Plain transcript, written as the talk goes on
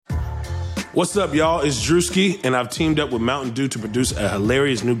What's up, y'all? It's Drewski, and I've teamed up with Mountain Dew to produce a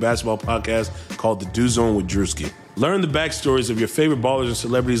hilarious new basketball podcast called The Dew Zone with Drewski. Learn the backstories of your favorite ballers and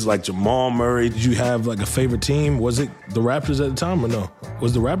celebrities like Jamal Murray. Did you have like a favorite team? Was it the Raptors at the time or no?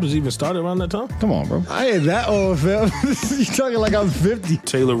 Was the Raptors even started around that time? Come on, bro. I ain't that old, fam. You talking like I'm 50.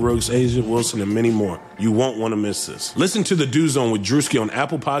 Taylor Rooks, Asia Wilson, and many more. You won't want to miss this. Listen to The Dew Zone with Drewski on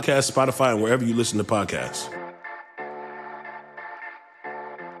Apple Podcasts, Spotify, and wherever you listen to podcasts.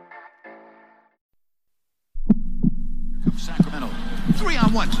 Sacramento.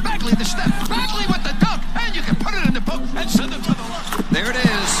 3-on-1. Bagley the step. Bagley with the dunk. And you can put it in the book and send it to the left. There it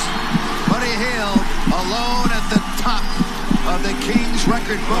is. Buddy Hield alone at the top of the Kings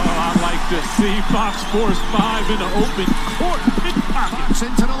record book. Oh, I like to see Fox Force 5 in the open court. Fox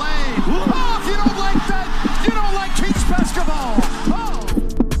into the lane. Oh, if you don't like that, you don't like Kings basketball. Oh.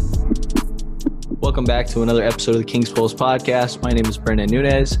 Welcome back to another episode of the Kings Pulse podcast. My name is Brendan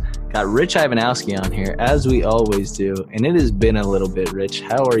Nunez. Got Rich Ivanowski on here, as we always do, and it has been a little bit. Rich,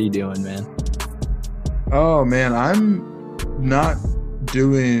 how are you doing, man? Oh, man, I'm not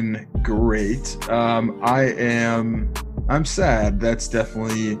doing great. I'm sad. That's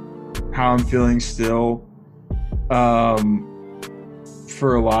definitely how I'm feeling still,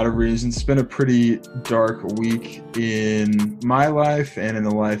 for a lot of reasons. It's been a pretty dark week in my life and in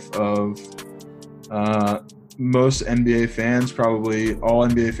the life of most NBA fans, probably all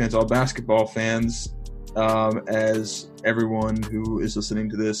NBA fans, all basketball fans, as everyone who is listening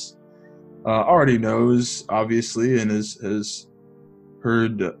to this already knows, obviously, and has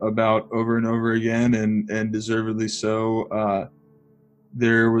heard about over and over again, and deservedly so.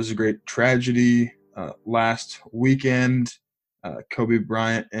 There was a great tragedy last weekend. Kobe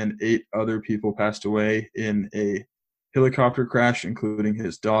Bryant and 8 other people passed away in a helicopter crash, including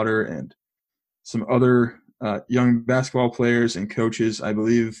his daughter and some other young basketball players and coaches. I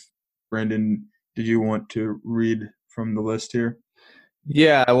believe, Brendan, did you want to read from the list here?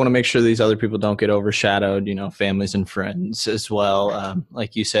 Yeah, I want to make sure these other people don't get overshadowed, families and friends as well.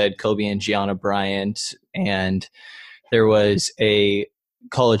 Like you said, Kobe and Gianna Bryant, and there was a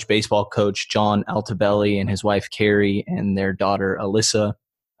college baseball coach, John Altobelli, and his wife, Carrie, and their daughter, Alyssa,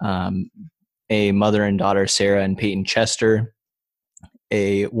 a mother and daughter, Sarah and Peyton Chester,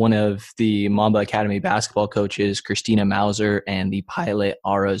 one of the Mamba Academy basketball coaches, Christina Mauser, and the pilot,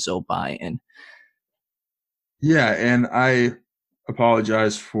 Ara Zobayan. Yeah, and I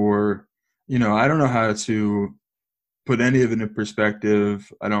apologize for, I don't know how to put any of it in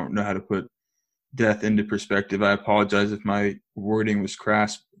perspective. I don't know how to put death into perspective. I apologize if my wording was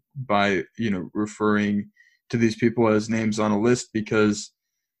crass by, referring to these people as names on a list because,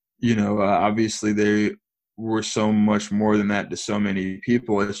 obviously they were so much more than that to so many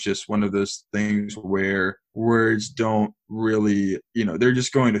people. It's just one of those things where words don't really, they're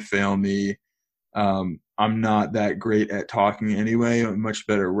just going to fail me. I'm not that great at talking anyway. I'm a much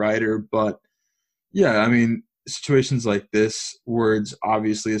better writer, but yeah, I mean, situations like this, words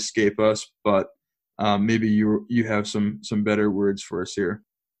obviously escape us, but maybe you have some better words for us here.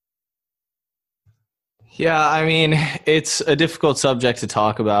 Yeah, I mean, it's a difficult subject to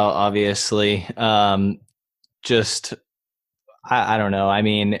talk about, obviously. I don't know. I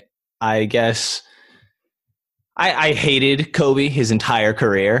mean, I guess I hated Kobe his entire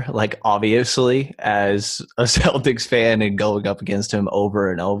career, like obviously as a Celtics fan and going up against him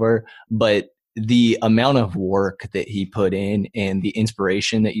over and over. But the amount of work that he put in and the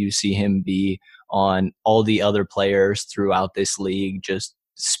inspiration that you see him be on all the other players throughout this league just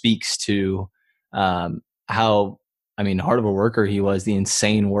speaks to how hard of a worker he was, the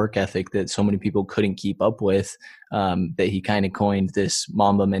insane work ethic that so many people couldn't keep up with, that he kind of coined this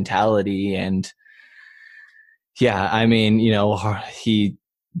Mamba mentality. And yeah, I've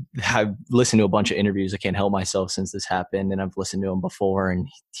listened to a bunch of interviews. I can't help myself since this happened. And I've listened to him before. And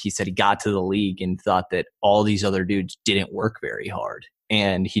he said he got to the league and thought that all these other dudes didn't work very hard.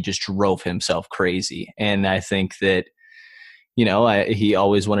 And he just drove himself crazy. And I think that, he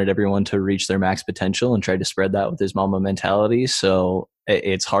always wanted everyone to reach their max potential and tried to spread that with his Mamba mentality. So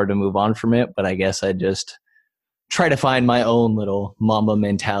it's hard to move on from it, but I guess I just try to find my own little Mamba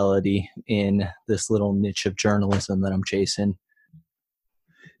mentality in this little niche of journalism that I'm chasing.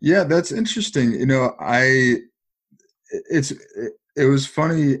 Yeah, that's interesting. It was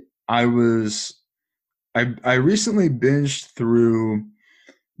funny. I recently binged through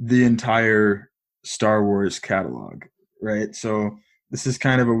the entire Star Wars catalog. Right. So this is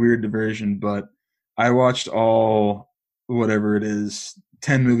kind of a weird diversion, but I watched all, whatever it is,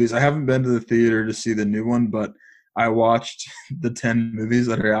 10 movies. I haven't been to the theater to see the new one, but I watched the 10 movies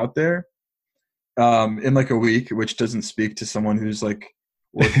that are out there in like a week, which doesn't speak to someone who's like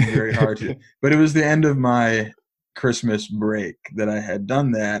working very hard to. But it was the end of my Christmas break that I had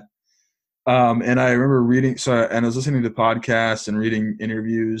done that. And I remember reading, and I was listening to podcasts and reading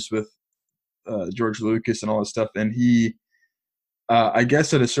interviews with George Lucas and all this stuff. And he, I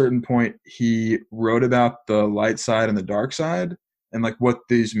guess at a certain point, he wrote about the light side and the dark side and like what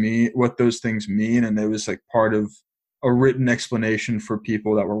those things mean. And it was like part of a written explanation for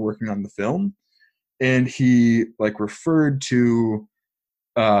people that were working on the film. And he like referred to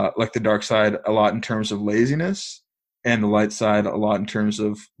like the dark side a lot in terms of laziness, and the light side a lot in terms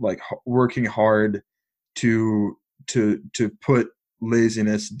of like working hard to put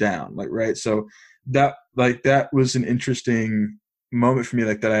laziness down, like, right? So that was an interesting moment for me,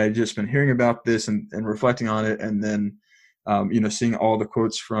 like that I had just been hearing about this and reflecting on it, and then seeing all the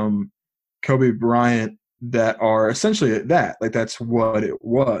quotes from Kobe Bryant that are essentially that, like, that's what it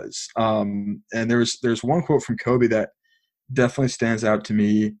was. And there's one quote from Kobe that definitely stands out to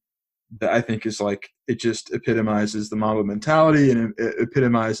me that I think is like, it just epitomizes the Mamba mentality, and it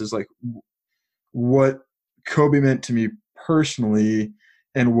epitomizes like what Kobe meant to me personally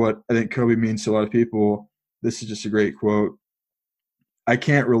and what I think Kobe means to a lot of people. This is just a great quote. "I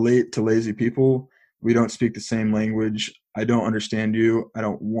can't relate to lazy people. We don't speak the same language. I don't understand you. I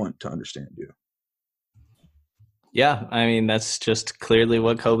don't want to understand you." Yeah, I mean, that's just clearly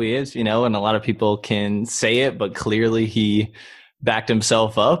what Kobe is, and a lot of people can say it, but clearly he backed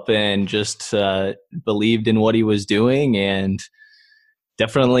himself up and just believed in what he was doing, and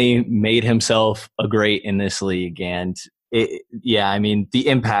definitely made himself a great in this league. And I mean, the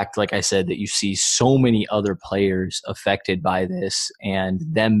impact, like I said, that you see so many other players affected by this, and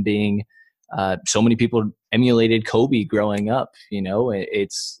them being so many people emulated Kobe growing up.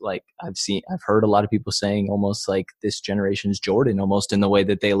 It's like I've heard a lot of people saying almost like this generation's Jordan, almost in the way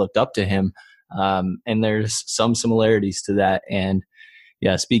that they looked up to him. And there's some similarities to that, and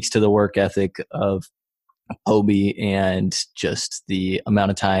speaks to the work ethic of Kobe and just the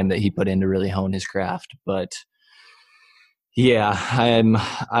amount of time that he put in to really hone his craft. But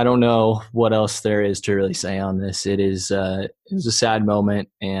I don't know what else there is to really say on this. It was a sad moment,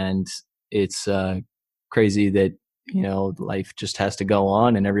 and it's crazy that life just has to go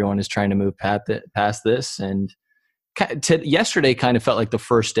on, and everyone is trying to move past this. And yesterday kind of felt like the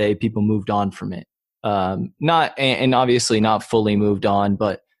first day people moved on from it. Obviously not fully moved on,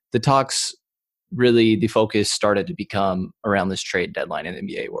 but the talks, really the focus started to become around this trade deadline in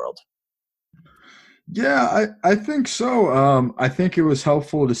the NBA world. Yeah, I think so. I think it was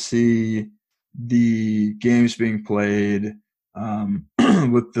helpful to see the games being played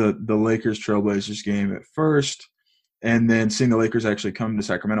with the Lakers Trailblazers game at first, and then seeing the Lakers actually come to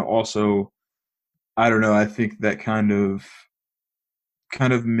Sacramento. Also, I don't know, I think that kind of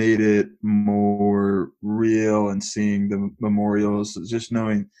made it more real, and seeing the memorials, just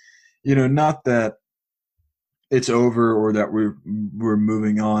knowing, not that it's over or that we're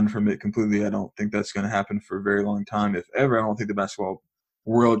moving on from it completely. I don't think that's going to happen for a very long time, if ever. I don't think the basketball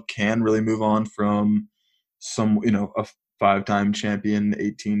world can really move on from some, a 5-time champion,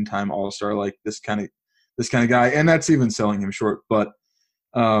 18-time All-Star, like this kind of guy, and that's even selling him short. But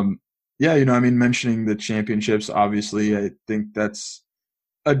mentioning the championships, obviously, I think that's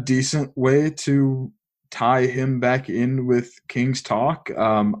a decent way to tie him back in with Kings talk.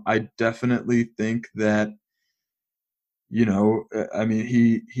 I definitely think that,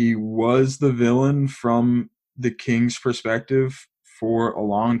 he was the villain from the Kings' perspective for a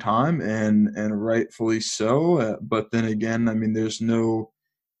long time, and rightfully so. But then again, there's no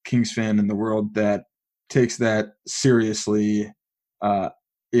Kings fan in the world that takes that seriously.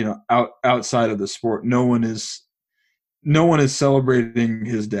 Outside of the sport, no one is celebrating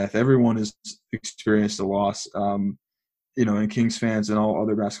his death. Everyone has experienced a loss. And Kings fans and all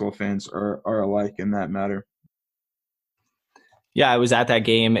other basketball fans are alike in that matter. Yeah, I was at that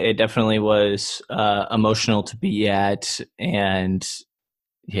game. It definitely was emotional to be at. And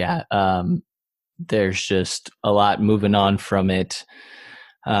there's just a lot moving on from it.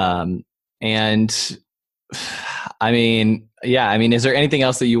 Is there anything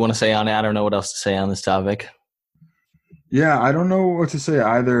else that you want to say on it? I don't know what else to say on this topic. Yeah, I don't know what to say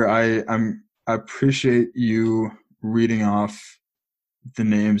either. I appreciate you reading off the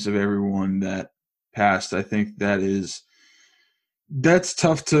names of everyone that passed. I think that's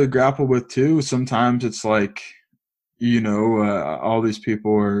tough to grapple with too. Sometimes it's like, all these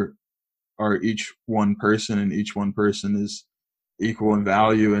people are each one person, and each one person is equal in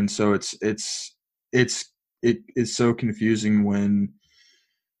value, and so it is so confusing when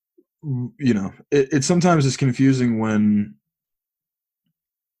it sometimes is confusing when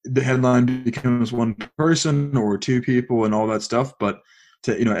the headline becomes one person or two people and all that stuff. But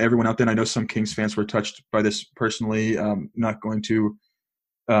to everyone out there. And I know some Kings fans were touched by this personally. Not going to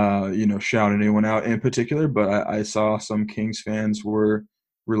shout anyone out in particular, but I saw some Kings fans were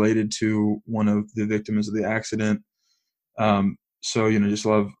related to one of the victims of the accident. So just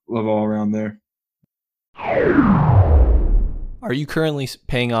love all around there. Are you currently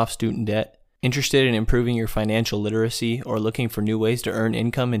paying off student debt? Interested in improving your financial literacy or looking for new ways to earn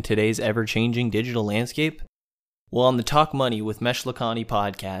income in today's ever-changing digital landscape? Well, on the Talk Money with Mesh Lakhani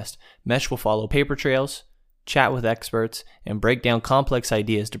podcast, Mesh will follow paper trails, chat with experts, and break down complex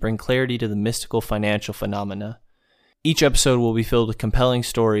ideas to bring clarity to the mystical financial phenomena. Each episode will be filled with compelling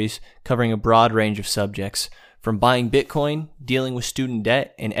stories covering a broad range of subjects, from buying Bitcoin, dealing with student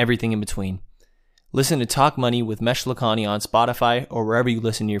debt, and everything in between. Listen to Talk Money with Mesh Lakhani on Spotify or wherever you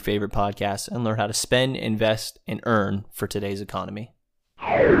listen to your favorite podcasts and learn how to spend, invest, and earn for today's economy.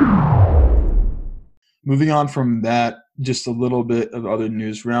 Moving on from that, just a little bit of other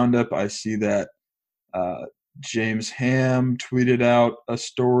news roundup. I see that James Ham tweeted out a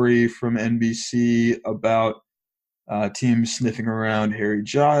story from NBC about teams sniffing around Harry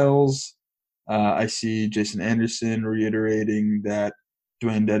Giles. I see Jason Anderson reiterating that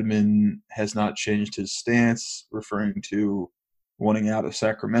Dwayne Dedmon has not changed his stance, referring to wanting out of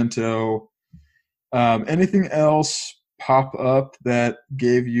Sacramento. Anything else pop up that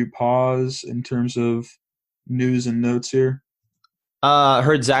gave you pause in terms of news and notes here?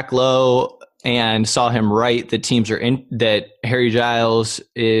 Heard Zach Lowe and saw him write that teams are in, that Harry Giles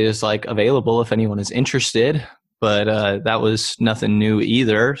is available if anyone is interested, but that was nothing new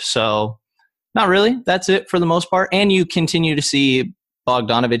either. So not really. That's it for the most part. And you continue to see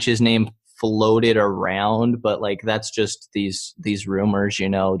Bogdanovich's name floated around, but that's just these rumors,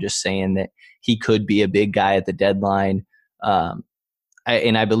 just saying that he could be a big guy at the deadline. And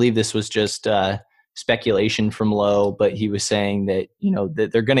I believe this was just speculation from Lowe, but he was saying that,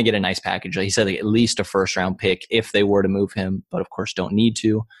 that they're going to get a nice package. He said at least a first-round pick if they were to move him, but of course don't need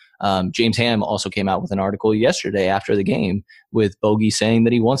to. James Ham also came out with an article yesterday after the game with Bogey saying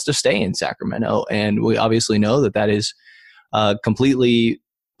that he wants to stay in Sacramento. And we obviously know that is completely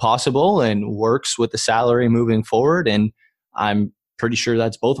possible and works with the salary moving forward. And I'm pretty sure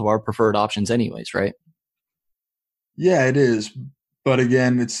that's both of our preferred options anyways, right? Yeah, it is. But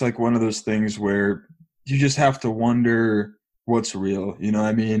again, it's one of those things where you just have to wonder what's real.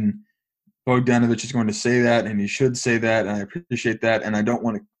 Bogdanovich is going to say that, and he should say that, and I appreciate that, and I don't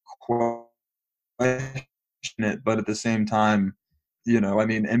want to question it, but at the same time,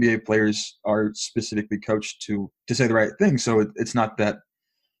 NBA players are specifically coached to say the right thing. So it's not that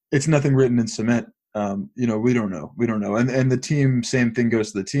it's nothing written in cement. We don't know. And the team, same thing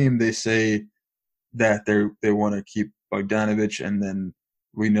goes to the team. They say that they want to keep Bogdanovich, and then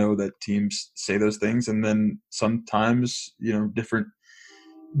we know that teams say those things, and then sometimes different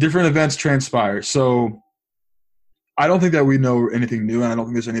events transpire. So I don't think that we know anything new, and I don't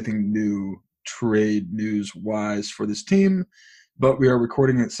think there's anything new trade news wise for this team. But we are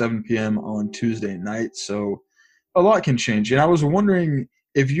recording at 7 p.m. on Tuesday night, so a lot can change. And I was wondering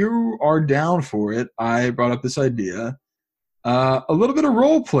if you are down for it. I brought up this idea, a little bit of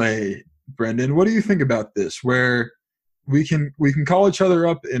role play. Brendan, what do you think about this? Where we can call each other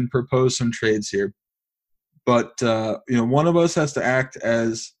up and propose some trades here, but one of us has to act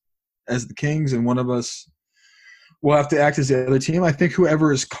as the Kings, and one of us will have to act as the other team. I think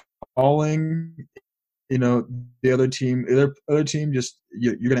whoever is calling, the other team, just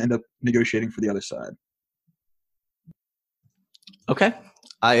you're going to end up negotiating for the other side. Okay,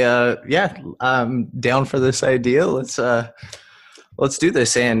 I'm down for this idea. Let's do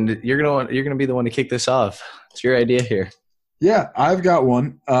this, and you're gonna be the one to kick this off. It's your idea here. Yeah, I've got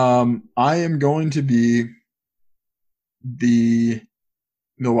one. I am going to be the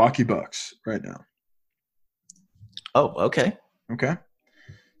Milwaukee Bucks right now. Oh, okay. Okay.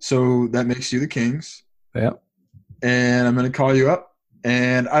 So that makes you the Kings. Yeah. And I'm going to call you up.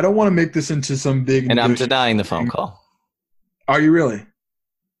 And I don't want to make this into some big... And I'm denying the phone call. Are you really?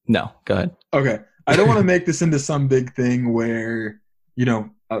 No. Go ahead. Okay. I don't want to make this into some big thing where, we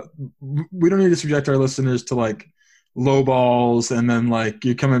don't need to subject our listeners to low balls and then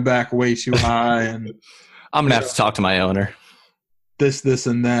you're coming back way too high. And I'm going to have to talk to my owner. This,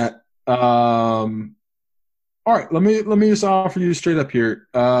 and that. All right, let me just offer you straight up here.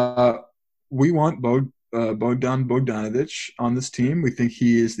 We want Bogdan Bogdanović on this team. We think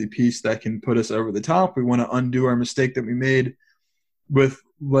he is the piece that can put us over the top. We want to undo our mistake that we made with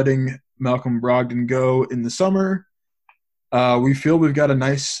letting Malcolm Brogdon go in the summer. We feel we've got a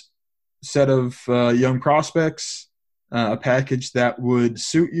nice set of young prospects, a package that would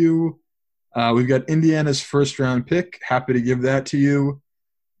suit you. We've got Indiana's first-round pick. Happy to give that to you.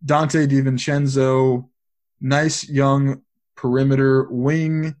 Dante DiVincenzo, nice young perimeter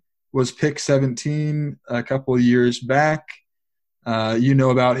wing, was pick 17 a couple of years back. You know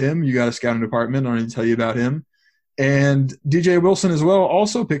about him. You got a scouting department. I don't need to tell you about him. And DJ Wilson as well,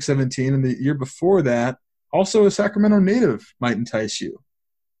 also pick 17. And the year before that, also a Sacramento native might entice you.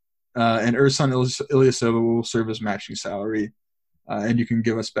 And Ersan Ilyasova will serve as matching salary. And you can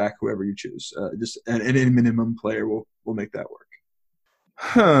give us back whoever you choose. Just any minimum player will make that work.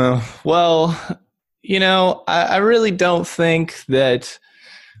 Well, I really don't think that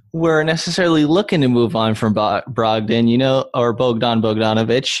we're necessarily looking to move on from Brogdon, or Bogdan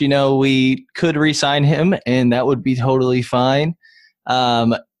Bogdanovic. We could re-sign him, and that would be totally fine.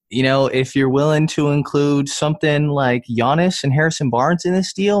 If you're willing to include something like Giannis and Harrison Barnes in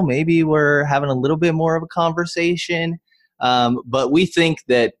this deal, maybe we're having a little bit more of a conversation. But we think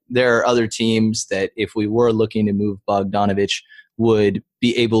that there are other teams that if we were looking to move Bogdanovic would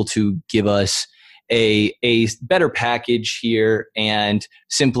be able to give us a better package here, and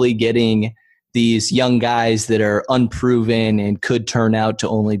simply getting these young guys that are unproven and could turn out to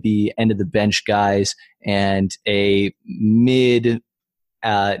only be end of the bench guys and a mid,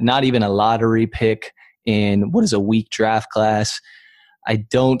 not even a lottery pick in what is a weak draft class. I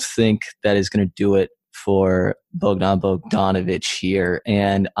don't think that is going to do it for Bogdan Bogdanovic here.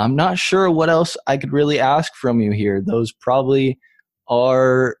 And I'm not sure what else I could really ask from you here. Those probably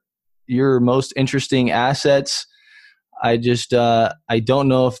are your most interesting assets. I just I don't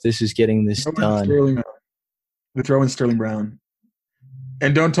know if this is getting this done. We're throwing Sterling Brown.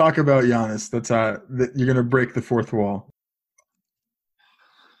 And don't talk about Giannis. That's you're going to break the fourth wall.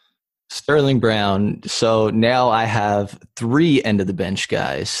 Sterling Brown. So now I have 3 end of the bench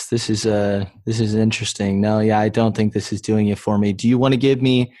guys. This is interesting. No, yeah, I don't think this is doing it for me. Do you want to give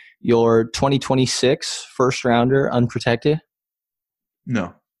me your 2026 first rounder unprotected?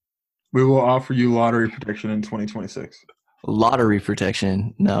 No. We will offer you lottery protection in 2026. Lottery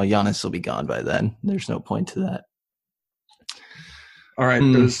protection? No, Giannis will be gone by then. There's no point to that. All right.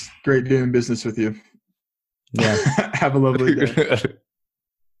 It was great doing business with you. Yeah. Have a lovely day.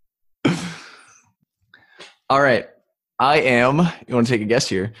 All right. I am, you want to take a guess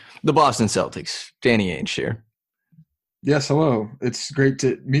here, the Boston Celtics. Danny Ainge here. Yes, hello. It's great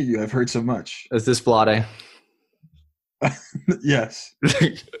to meet you. I've heard so much. Is this Vlade? Yes.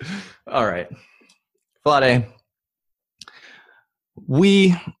 All right. Vlade,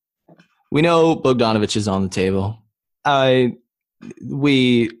 we know Bogdanovic is on the table.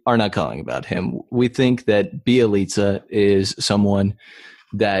 We are not calling about him. We think that Bjelica is someone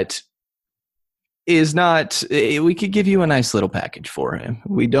that is not – we could give you a nice little package for him.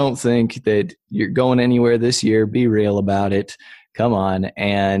 We don't think that you're going anywhere this year. Be real about it. Come on.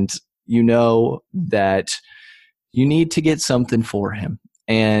 And you know that – you need to get something for him.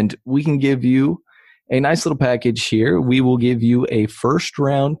 And we can give you a nice little package here. We will give you a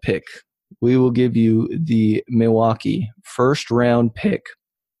first-round pick. We will give you the Milwaukee first-round pick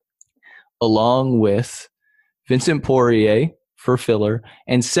along with Vincent Poirier for filler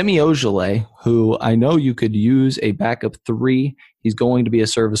and Semi Ojeleye, who I know you could use a backup 3. He's going to be a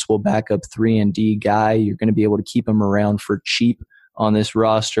serviceable backup 3-and-D guy. You're going to be able to keep him around for cheap on this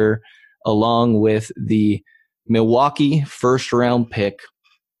roster, along with the Milwaukee first-round pick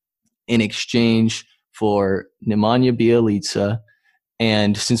in exchange for Nemanja Bjelica.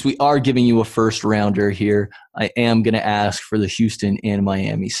 And since we are giving you a first-rounder here, I am going to ask for the Houston and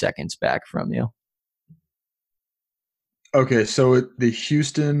Miami seconds back from you. Okay, so the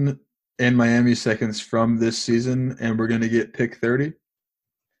Houston and Miami seconds from this season, and we're going to get pick 30?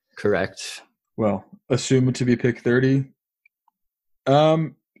 Correct. Well, assume it to be pick 30.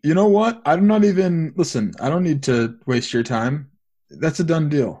 You know what? I'm not even – listen, I don't need to waste your time. That's a done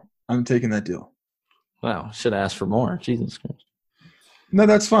deal. I'm taking that deal. Wow, should have asked for more. Jesus Christ. No,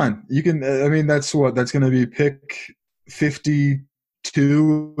 that's fine. You can – I mean, that's what? That's going to be pick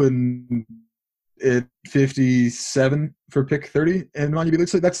 52 and at 57 for pick 30. And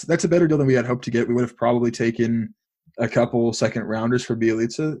Bjelica, that's a better deal than we had hoped to get. We would have probably taken a couple second rounders for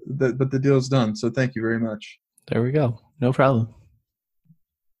Bjelica, but the deal's done. So thank you very much. There we go. No problem.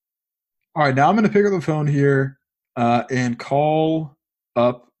 All right, now I'm going to pick up the phone here and call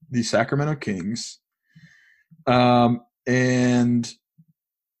up the Sacramento Kings. And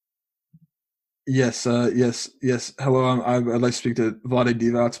yes. Hello, I'd like to speak to Vlade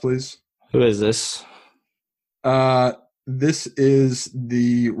Divac, please. Who is this? This is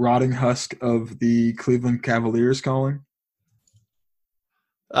the rotting husk of the Cleveland Cavaliers calling.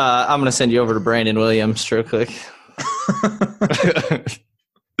 I'm going to send you over to Brandon Williams real quick.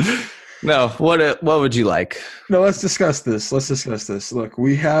 No, what would you like? No, let's discuss this. Look,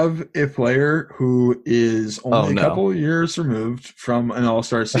 we have a player who is only a couple years removed from an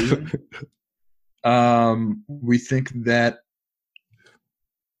all-star season. We think that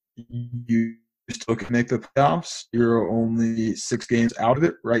you still can make the playoffs. You're only 6 games out of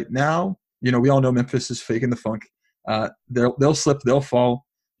it right now. You know, we all know Memphis is faking the funk. They'll slip, they'll fall.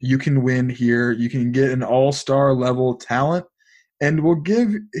 You can win here. You can get an all-star level talent, and we'll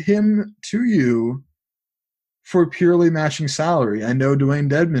give him to you for purely matching salary. I know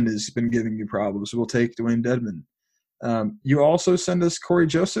Dwayne Dedmon has been giving you problems. We'll take Dwayne Dedmon. You also send us Corey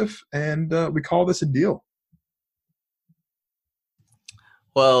Joseph, and we call this a deal.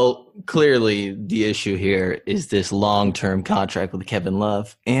 Well, clearly the issue here is this long-term contract with Kevin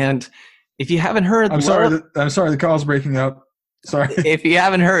Love. And if you haven't heard – I'm sorry, the call's breaking up. Sorry. If you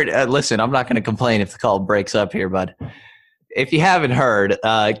haven't heard listen, I'm not going to complain if the call breaks up here, bud. If you haven't heard,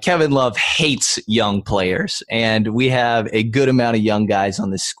 Kevin Love hates young players, and we have a good amount of young guys on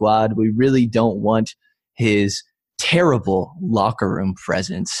this squad. We really don't want his terrible locker room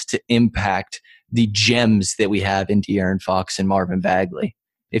presence to impact the gems that we have in De'Aaron Fox and Marvin Bagley.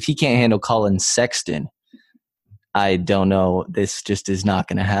 If he can't handle Colin Sexton, I don't know. This just is not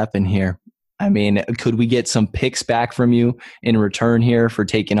going to happen here. I mean, could we get some picks back from you in return here for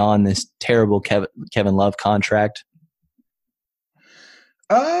taking on this terrible Kevin Love contract?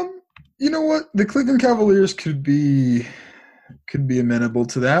 You know what? The Cleveland Cavaliers could be amenable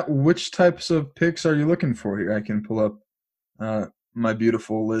to that. Which types of picks are you looking for here? I can pull up my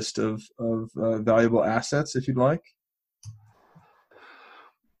beautiful list of valuable assets if you'd like.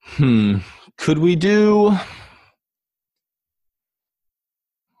 Could we do?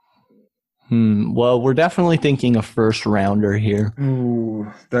 Well, we're definitely thinking a first rounder here. Ooh,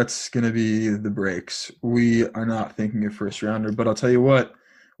 that's going to be the breaks. We are not thinking a first rounder, but I'll tell you what,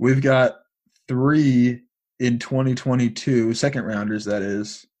 we've got 3 in 2022, second rounders, that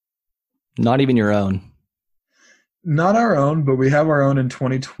is. Not even your own. Not our own, but we have our own in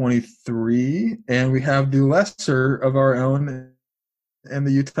 2023, and we have the lesser of our own and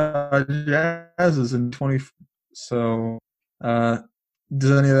the Utah Jazz's in 20. So,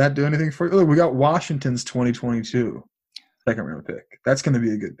 does any of that do anything for you? Look, we got Washington's 2022 second round pick. That's going to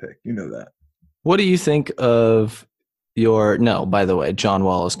be a good pick. You know that. What do you think of your – no, by the way, John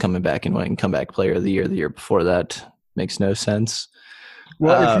Wall is coming back and winning comeback player of the year before that. Makes no sense.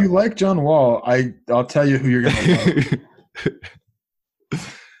 Well, if you like John Wall, I'll tell you who you're going to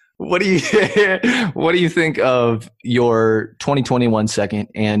love. What do you think of your 2021 second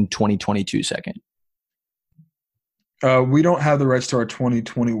and 2022 second? We don't have the rights to our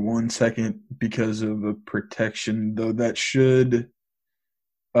 2021 second because of a protection, though that should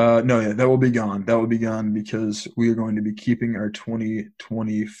that will be gone. That will be gone because we are going to be keeping our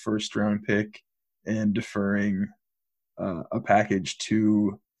 2020 first round pick and deferring a package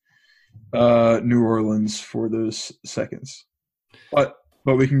to New Orleans for those seconds. But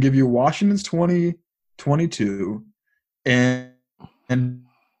we can give you Washington's 2022 and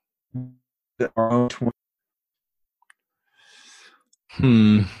our own 20.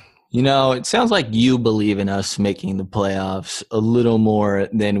 You know, it sounds like you believe in us making the playoffs a little more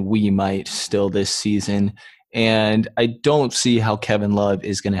than we might still this season. And I don't see how Kevin Love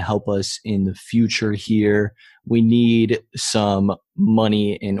is going to help us in the future here. We need some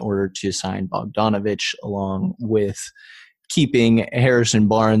money in order to sign Bogdanovich, along with keeping Harrison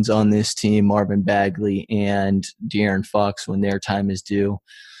Barnes on this team, Marvin Bagley, and De'Aaron Fox when their time is due.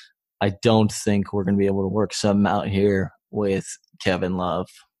 I don't think we're going to be able to work something out here with Kevin Love.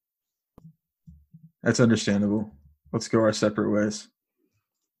 That's understandable. Let's go our separate ways.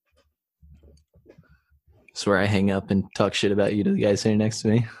 That's where I hang up and talk shit about you to the guy sitting next to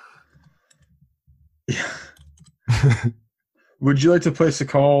me. Yeah. Would you like to place a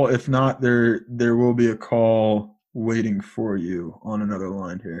call? If not, there will be a call waiting for you on another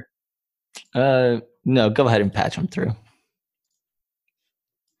line here. No, go ahead and patch him through.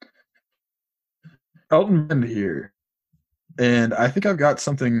 Elton Brand here. And I think I've got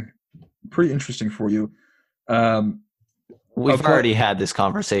something pretty interesting for you. We've already had this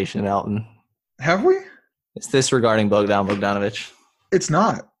conversation, Elton. Have we? Is this regarding Bogdanovich? It's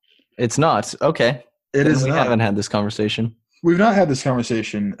not. It's not. Okay. It is we not. haven't had this conversation. We've not had this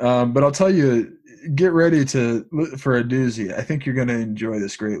conversation. But I'll tell you, get ready for a doozy. I think you're going to enjoy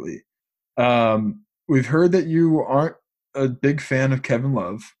this greatly. We've heard that you aren't a big fan of Kevin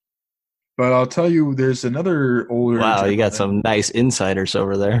Love. But I'll tell you, there's another older. Wow, you got some nice insiders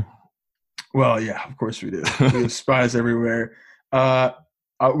over there. Well, yeah, of course we do. We have spies everywhere.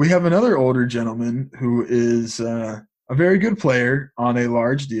 We have another older gentleman who is a very good player on a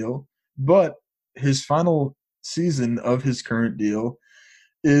large deal, but his final season of his current deal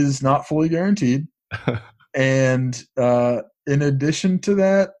is not fully guaranteed. And in addition to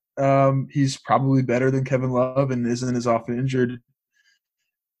that, he's probably better than Kevin Love and isn't as often injured.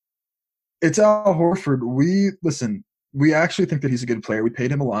 It's Al Horford. We actually think that he's a good player. We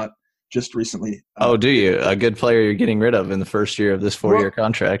paid him a lot just recently. Oh, do you? A good player you're getting rid of in the first year of this 4-year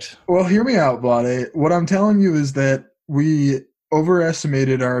contract. Well, hear me out, Vlade. What I'm telling you is that we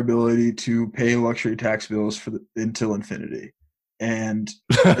overestimated our ability to pay luxury tax bills until infinity. And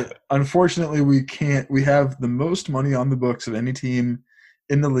unfortunately, we can't. We have the most money on the books of any team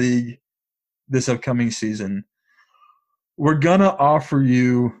in the league this upcoming season. We're going to offer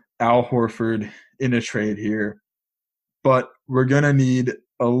you Al Horford in a trade here, but we're going to need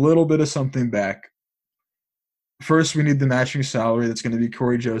a little bit of something back. First, we need the matching salary. That's going to be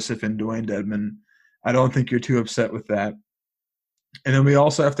Corey Joseph and Dwayne Dedmon. I don't think you're too upset with that. And then we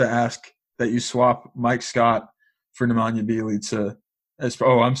also have to ask that you swap Mike Scott for Nemanja Bjelica.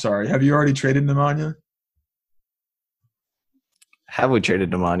 I'm sorry. Have you already traded Nemanja? Have we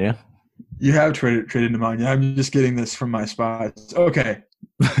traded Nemanja? You have traded Nemanja. I'm just getting this from my spots. Okay.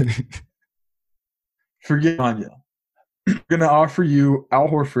 Forget Nemanja. I'm going to offer you Al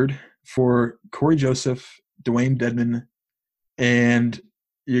Horford for Corey Joseph, Dwayne Dedmon, and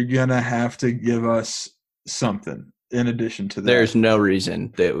you're going to have to give us something in addition to that. There's no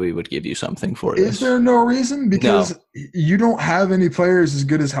reason that we would give you something for this. Is there no reason? Because you don't have any players as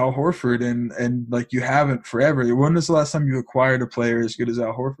good as Al Horford, and like you haven't forever. When was the last time you acquired a player as good as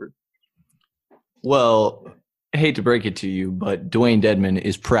Al Horford? Well, I hate to break it to you, but Dwayne Dedmon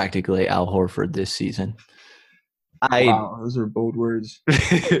is practically Al Horford this season. Wow, those are bold words.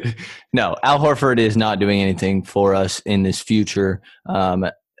 No, Al Horford is not doing anything for us in this future.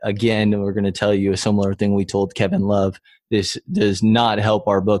 Again, we're going to tell you a similar thing we told Kevin Love. This does not help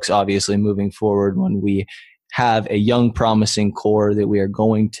our books, obviously, moving forward when we have a young, promising core that we are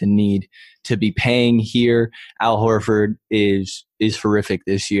going to need to be paying here. Al Horford is horrific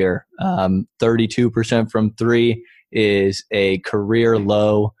this year. 32% from three is a career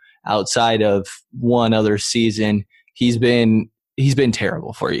low. Outside of one other season, he's been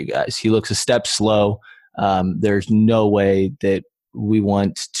terrible for you guys. He looks a step slow. There's no way that we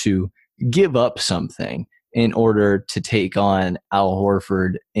want to give up something in order to take on Al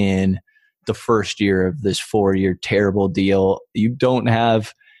Horford in the first year of this 4-year terrible deal. You don't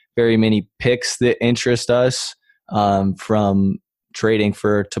have very many picks that interest us from trading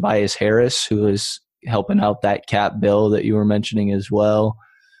for Tobias Harris, who is helping out that cap bill that you were mentioning as well.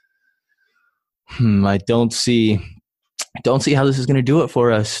 I don't see how this is going to do it for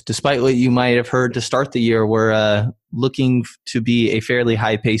us. Despite what you might have heard to start the year, we're looking to be a fairly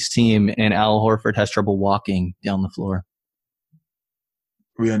high-paced team, and Al Horford has trouble walking down the floor.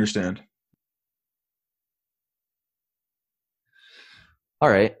 We understand. All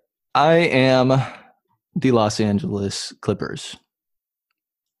right. I am the Los Angeles Clippers.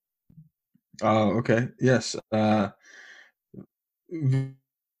 Oh, okay. Yes.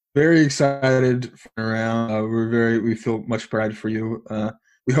 Very excited for around. We feel much pride for you.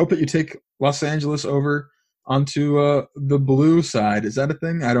 We hope that you take Los Angeles over onto the blue side. Is that a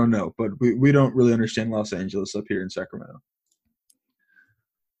thing? I don't know, but we don't really understand Los Angeles up here in Sacramento.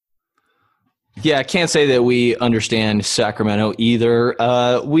 Yeah, I can't say that we understand Sacramento either.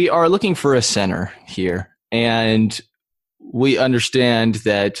 We are looking for a center here, and we understand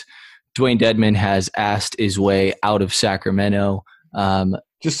that Dwayne Dedmon has asked his way out of Sacramento.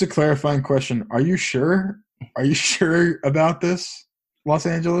 Just a clarifying question. Are you sure? Are you sure about this, Los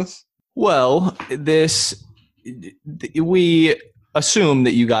Angeles? Well, we assume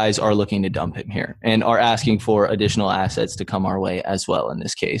that you guys are looking to dump him here and are asking for additional assets to come our way as well in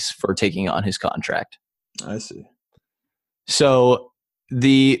this case for taking on his contract. I see. So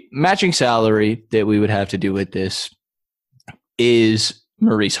the matching salary that we would have to do with this is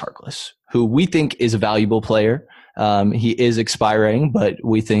Maurice Harkless, who we think is a valuable player. He is expiring, but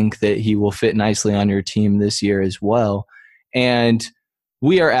we think that he will fit nicely on your team this year as well. And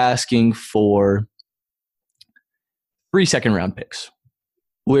we are asking for 3 second-round picks.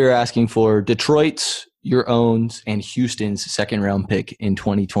 We're asking for Detroit's, your own, and Houston's second-round pick in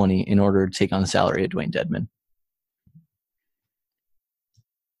 2020 in order to take on the salary of Dwayne Dedmon.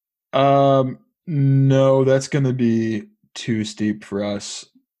 No, that's going to be too steep for us.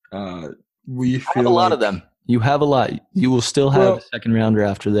 We feel a lot of them. You have a lot. You will still have a second rounder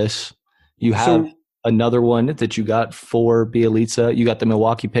after this. You have another one that you got for Bjelica. You got the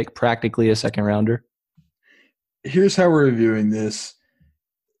Milwaukee pick, practically a second rounder. Here's how we're reviewing this.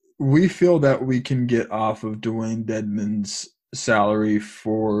 We feel that we can get off of Dwayne Dedmon's salary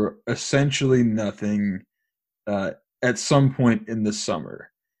for essentially nothing at some point in the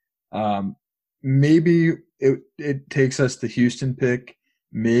summer. Maybe it takes us the Houston pick.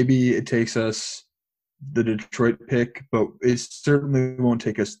 Maybe it takes us the Detroit pick, but it certainly won't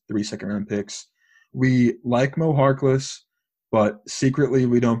take us 3 second-round picks. We like Mo Harkless, but secretly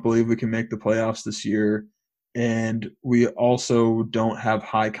we don't believe we can make the playoffs this year. And we also don't have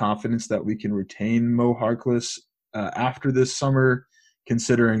high confidence that we can retain Mo Harkless after this summer,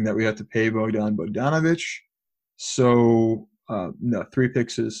 considering that we have to pay Bogdan Bogdanovic. So, no, 3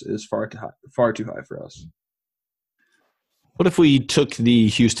 picks is far too high for us. What if we took the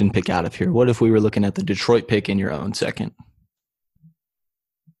Houston pick out of here? What if we were looking at the Detroit pick in your own second?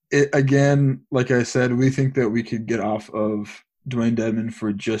 Again, like I said, we think that we could get off of Dwayne Dedmon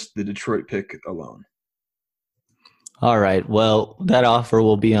for just the Detroit pick alone. All right. Well, that offer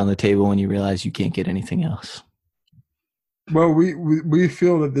will be on the table when you realize you can't get anything else. Well, we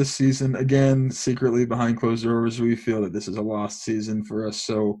feel that this season, again, secretly behind closed doors, we feel that this is a lost season for us.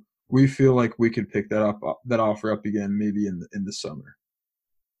 So we feel like we could pick that offer up again, maybe in the summer.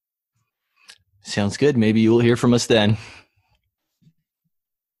 Sounds good. Maybe you will hear from us then.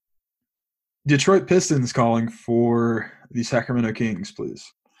 Detroit Pistons calling for the Sacramento Kings,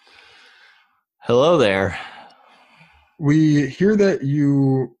 please. Hello there. We hear that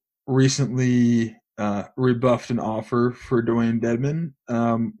you recently rebuffed an offer for Dwayne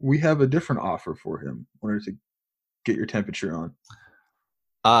Dedmon. We have a different offer for him. Wanted to get your temperature on.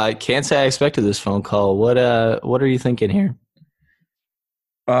 I can't say I expected this phone call. What are you thinking here?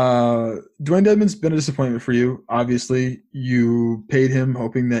 Dwayne Dedmon's been a disappointment for you. Obviously, you paid him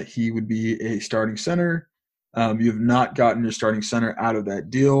hoping that he would be a starting center. You have not gotten your starting center out of that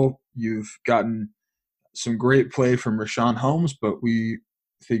deal. You've gotten some great play from Richaun Holmes, but we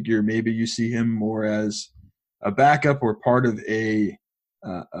figure maybe you see him more as a backup or part of a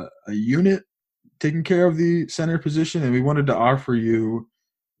unit taking care of the center position. And we wanted to offer you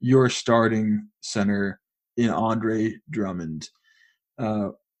your starting center in Andre Drummond.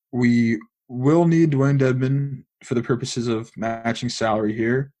 We will need Dwayne Dedmon for the purposes of matching salary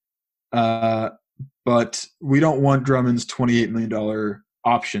here, but we don't want Drummond's $28 million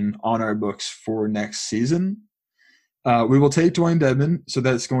option on our books for next season. We will take Dwayne Dedmon, so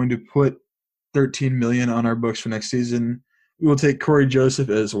that's going to put $13 million on our books for next season. We will take Corey Joseph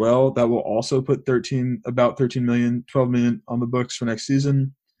as well. That will also put about $13 million, $12 million on the books for next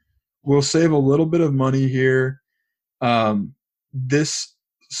season. We'll save a little bit of money here. This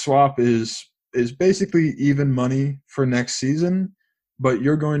swap is basically even money for next season, but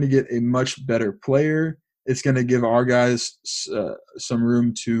you're going to get a much better player. It's going to give our guys some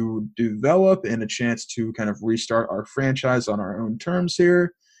room to develop and a chance to kind of restart our franchise on our own terms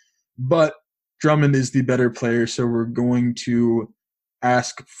here. But Drummond is the better player, so we're going to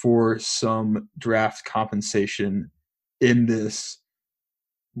ask for some draft compensation in this.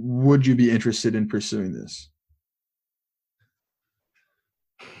 Would you be interested in pursuing this?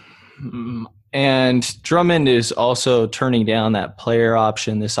 And Drummond is also turning down that player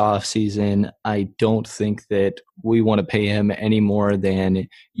option this offseason. I don't think that we want to pay him any more than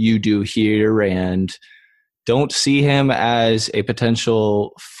you do here, and don't see him as a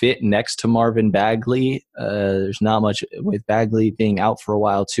potential fit next to Marvin Bagley. There's not much with Bagley being out for a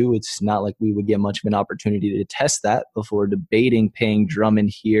while too. It's not like we would get much of an opportunity to test that before debating paying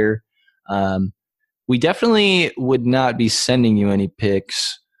Drummond here. We definitely would not be sending you any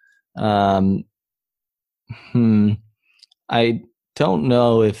picks. I don't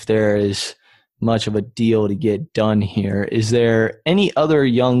know if there is much of a deal to get done here. Is there any other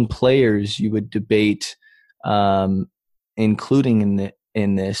young players you would debate including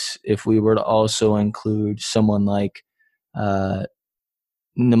in this if we were to also include someone like Nemanja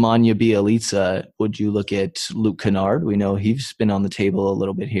Bjelica? Would you look at Luke Kennard? We know he's been on the table a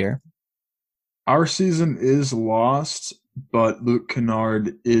little bit here. Our season is lost, but Luke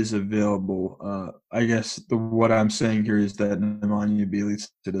Kennard is available. I guess what I'm saying here is that Nemanja Bjelica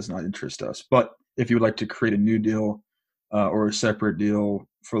does not interest us. But if you would like to create a new deal or a separate deal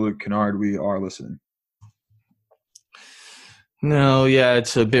for Luke Kennard, we are listening. No, yeah,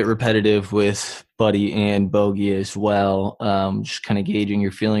 it's a bit repetitive with Buddy and Bogey as well. Just kind of gauging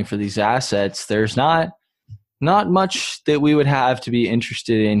your feeling for these assets. There's not much that we would have to be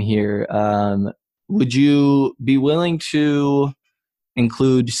interested in here. Would you be willing to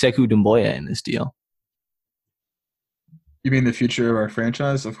include Sekou Doumbouya in this deal? You mean the future of our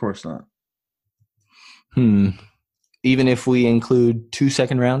franchise? Of course not. Even if we include 2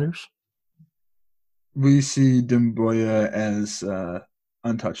 second-rounders? We see Doumbouya as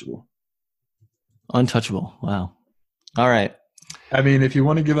untouchable. Untouchable. Wow. All right. I mean, if you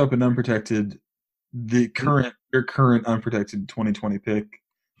want to give up an unprotected, your current unprotected 2020 pick,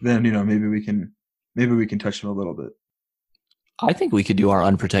 then maybe we can touch him a little bit. I think we could do our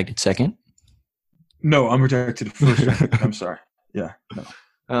unprotected second. No, unprotected first. I'm sorry. Yeah.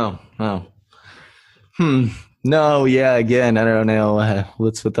 No. Oh. No, yeah, again, I don't know.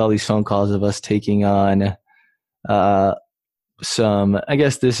 What's with all these phone calls of us taking on some, I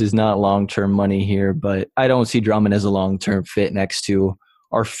guess this is not long-term money here, but I don't see Drummond as a long-term fit next to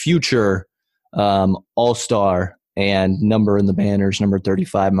our future all-star and number in the banners, number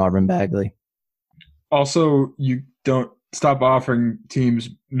 35, Marvin Bagley. Also, you don't stop offering teams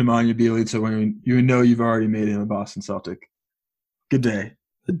Nemanja Bjelica when you know you've already made him a Boston Celtic. Good day.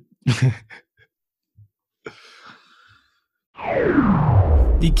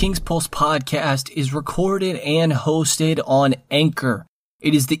 The King's Pulse podcast is recorded and hosted on Anchor.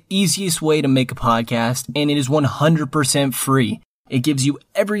 It is the easiest way to make a podcast, and it is 100% free. It gives you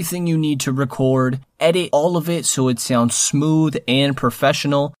everything you need to record, edit all of it so it sounds smooth and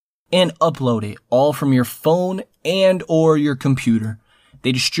professional, and upload it all from your phone and or your computer.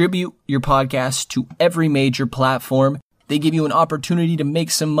 They distribute your podcast to every major platform. They give you an opportunity to make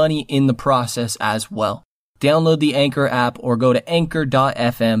some money in the process as well. Download the Anchor app or go to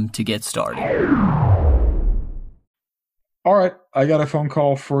anchor.fm to get started. All right, I got a phone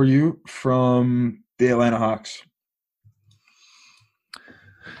call for you from the Atlanta Hawks.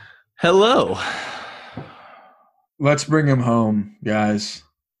 Hello. Let's bring him home, guys.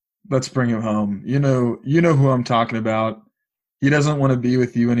 Let's bring him home. You know who I'm talking about. He doesn't want to be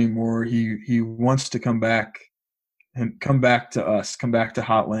with you anymore. He wants to come back and come back to us, come back to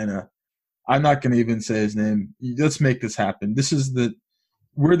Hotlanta. I'm not going to even say his name. Let's make this happen.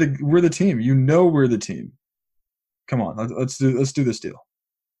 We're the team. We're the team. Come on, let's do this deal.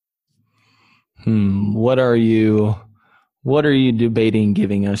 What are you debating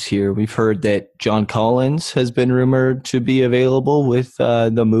giving us here? We've heard that John Collins has been rumored to be available with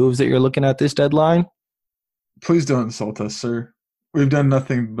the moves that you're looking at this deadline. Please don't insult us, sir. We've done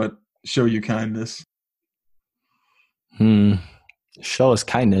nothing but show you kindness. Show us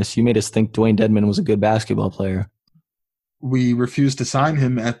kindness. You made us think Dwayne Dedmon was a good basketball player. We refused to sign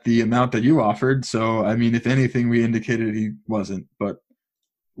him at the amount that you offered. So, I mean, if anything, we indicated he wasn't. But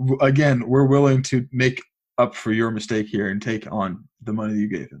again, we're willing to make up for your mistake here and take on the money you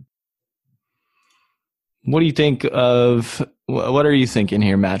gave him. What do you think of – what are you thinking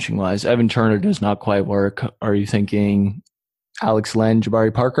here matching-wise? Evan Turner does not quite work. Are you thinking Alex Len,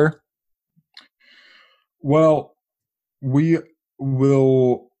 Jabari Parker? Well, we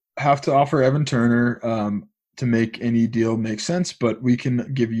will have to offer Evan Turner to make any deal make sense, but we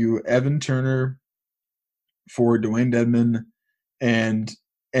can give you Evan Turner for Dwayne Dedmon and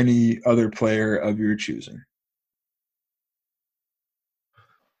any other player of your choosing.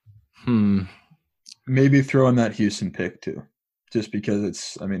 Maybe throw in that Houston pick too, just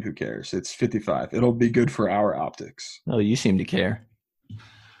because who cares? It's 55. It'll be good for our optics. Oh, you seem to care.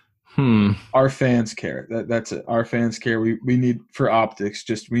 Our fans care. That's it. Our fans care. We need for optics.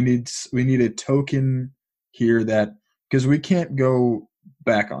 We need a token here that, because we can't go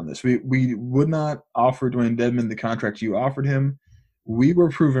back on this. We would not offer Dwayne Dedmon the contract you offered him. We were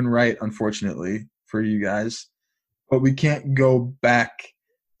proven right, unfortunately, for you guys. But we can't go back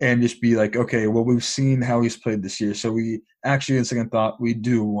and just be like, okay, well, we've seen how he's played this year. So we actually, in second thought, we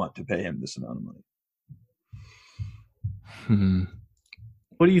do want to pay him this amount of money.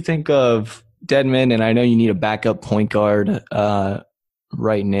 What do you think of Dedmon? And I know you need a backup point guard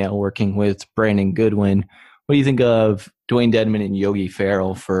right now working with Brandon Goodwin. What do you think of Dwayne Dedmon and Yogi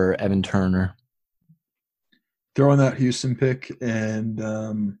Ferrell for Evan Turner? Throw in that Houston pick and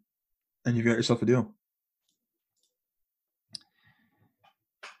you've got yourself a deal.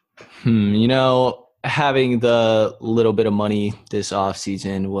 Having the little bit of money this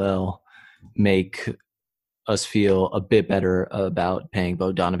offseason will make us feel a bit better about paying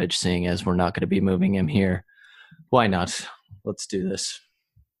Bogdanovic, seeing as we're not going to be moving him here. Why not? Let's do this.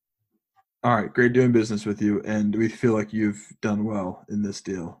 All right, great doing business with you, and we feel like you've done well in this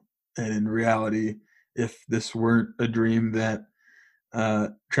deal. And in reality, if this weren't a dream that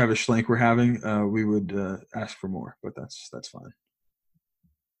Travis Schlenk were having, we would ask for more, but that's fine.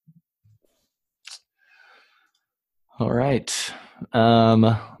 All right.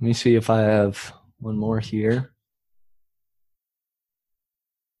 Let me see if I have one more here.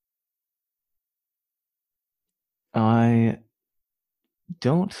 I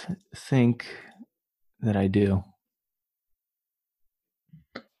don't think that I do.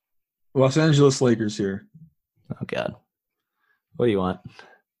 Los Angeles Lakers here. Oh, God. What do you want?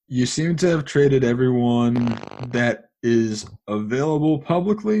 You seem to have traded everyone that is available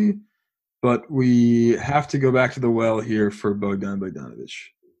publicly, but we have to go back to the well here for Bogdan Bogdanovic.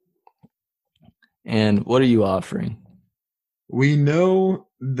 And what are you offering? We know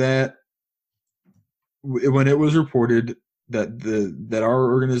that when it was reported that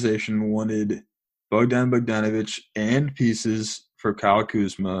our organization wanted Bogdan Bogdanovic and pieces for Kyle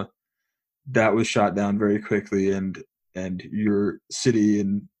Kuzma, that was shot down very quickly, and your city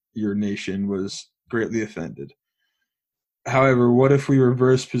and your nation was greatly offended. However, what if we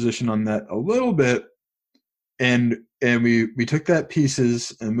reverse position on that a little bit, and we took that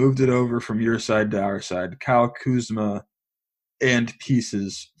pieces and moved it over from your side to our side, Kyle Kuzma and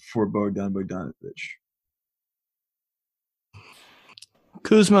pieces for Bogdan Bogdanovic?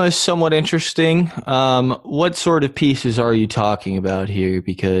 Kuzma is somewhat interesting. What sort of pieces are you talking about here?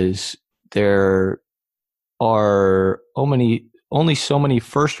 Because there are only so many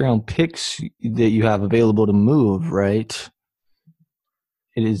first-round picks that you have available to move, right?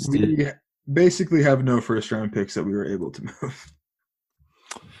 We basically have no first-round picks that we were able to move.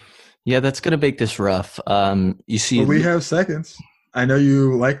 Yeah, that's going to make this rough. You see, but we have seconds. I know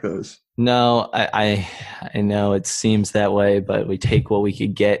you like those. No, I know it seems that way, but we take what we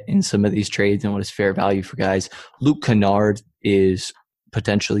could get in some of these trades and what is fair value for guys. Luke Kennard is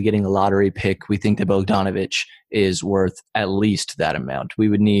potentially getting a lottery pick. We think that Bogdanovic is worth at least that amount. We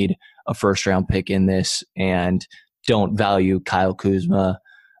would need a first-round pick in this, and don't value Kyle Kuzma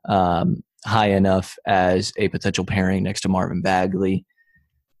high enough as a potential pairing next to Marvin Bagley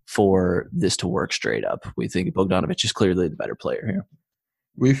for this to work straight up. We think Bogdanovic is clearly the better player here.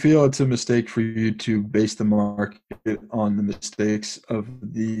 We feel it's a mistake for you to base the market on the mistakes of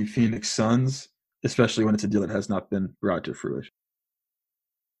the Phoenix Suns, especially when it's a deal that has not been brought to fruition.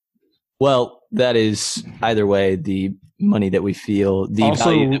 Well, that is either way the money that we feel. The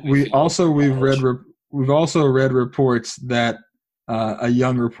value that we feel. We've also read reports that a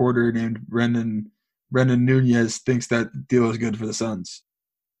young reporter named Brendan Nunez thinks that deal is good for the Suns.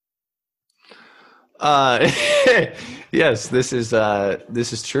 Yes, this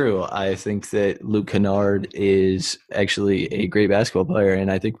is true. I think that Luke Kennard is actually a great basketball player, and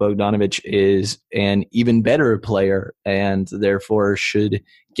I think Bogdanovic is an even better player, and therefore should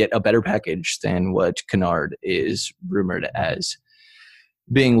get a better package than what Kennard is rumored as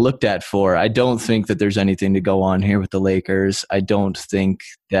being looked at for. I don't think that there's anything to go on here with the Lakers. I don't think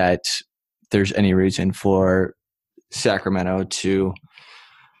that there's any reason for Sacramento to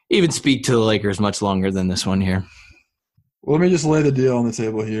even speak to the Lakers much longer than this one here. Well, let me just lay the deal on the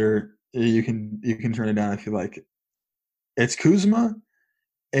table here. You can turn it down if you like. It's Kuzma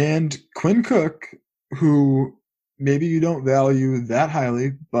and Quinn Cook, who maybe you don't value that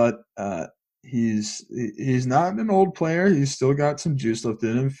highly, but he's not an old player. He's still got some juice left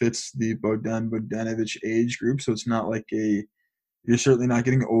in him. Fits the Bogdan Bogdanovic age group, so it's not like you're certainly not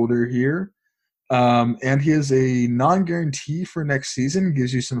getting older here. And he has a non-guarantee for next season,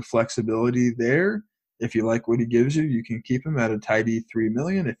 gives you some flexibility there. If you like what he gives you, you can keep him at a tidy $3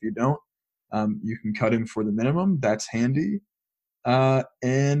 million. If you don't, you can cut him for the minimum. That's handy.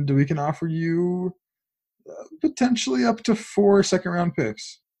 And we can offer you potentially up to 4 second-round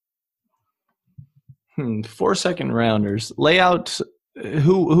picks. 4 second rounders. Layout.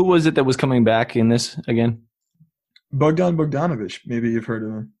 Who was it that was coming back in this again? Bogdan Bogdanovic. Maybe you've heard of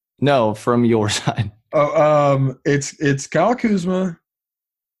him. No, from your side. Oh, it's Kyle Kuzma,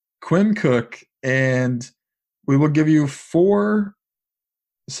 Quinn Cook, and we will give you 4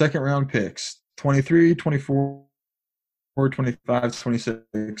 second-round picks, 23, 24, 25,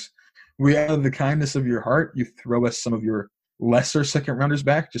 26. We, out of the kindness of your heart, you throw us some of your lesser second-rounders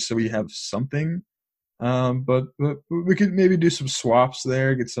back just so we have something. But we could maybe do some swaps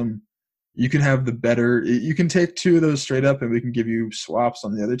there, get some – you can have the better – you can take 2 of those straight up and we can give you swaps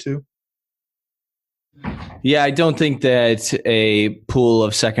on the other 2. Yeah, I don't think that a pool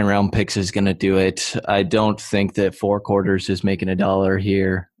of second-round picks is going to do it. I don't think that 4 quarters is making $1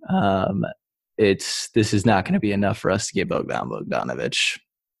 here. This is not going to be enough for us to get Bogdan Bogdanovic.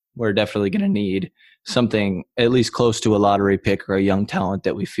 We're definitely going to need something at least close to a lottery pick or a young talent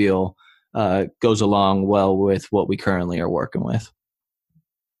that we feel goes along well with what we currently are working with.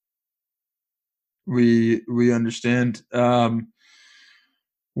 We understand.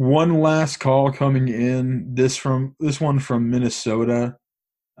 One last call coming in. This one from Minnesota.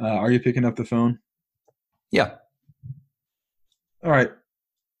 Are you picking up the phone? Yeah. All right.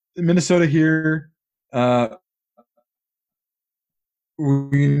 Minnesota here.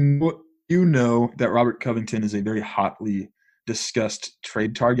 You know that Robert Covington is a very hotly discussed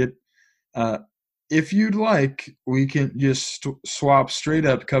trade target. If you'd like, we can just swap straight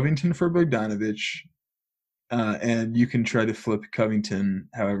up Covington for Bogdanovic, and you can try to flip Covington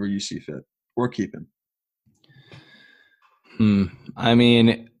however you see fit, or keep him. I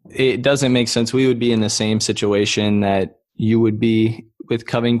mean, it doesn't make sense. We would be in the same situation that you would be with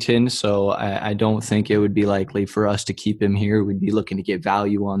Covington, so I don't think it would be likely for us to keep him here. We'd be looking to get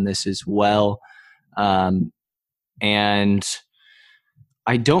value on this as well. And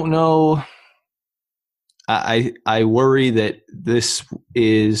I don't know. I worry that this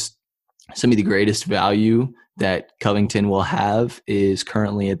is some of the greatest value that Covington will have is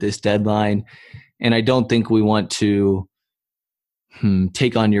currently at this deadline. And I don't think we want to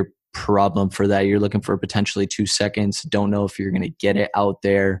take on your problem for that. You're looking for potentially 2 seconds. Don't know if you're going to get it out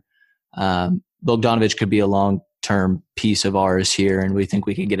there. Bogdanovic could be a long-term piece of ours here, and we think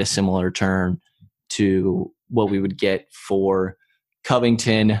we could get a similar turn to what we would get for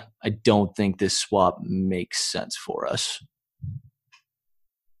Covington. I don't think this swap makes sense for us.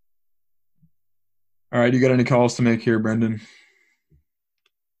 All right, you got any calls to make here, Brendan?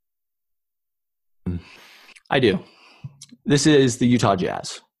 I do. This is the Utah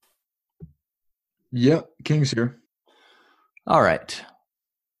Jazz. Yep, Kings here. All right.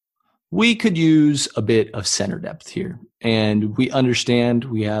 We could use a bit of center depth here, and we understand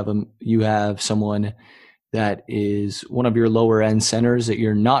you have someone that is one of your lower end centers that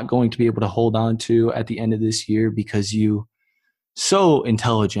you're not going to be able to hold on to at the end of this year because you so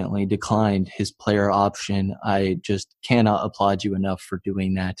intelligently declined his player option. I just cannot applaud you enough for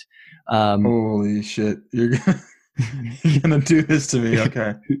doing that. Holy shit. You're gonna do this to me.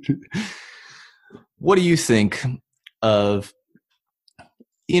 Okay. What do you think of,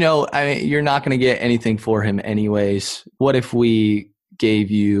 I mean, you're not going to get anything for him anyways. What if we gave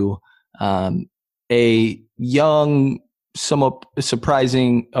you a young, somewhat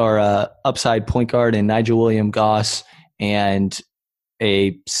surprising or upside point guard in Nigel Williams-Goss and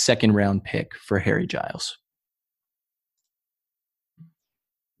a second-round pick for Harry Giles?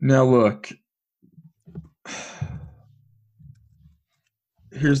 Now, look,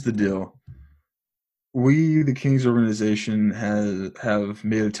 here's the deal. We, the Kings organization, have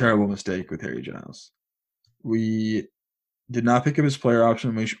made a terrible mistake with Harry Giles. We did not pick up his player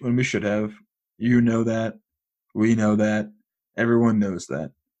option when we should have. You know that. We know that. Everyone knows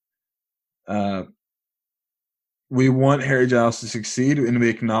that. We want Harry Giles to succeed, and we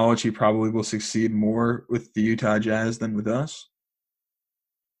acknowledge he probably will succeed more with the Utah Jazz than with us.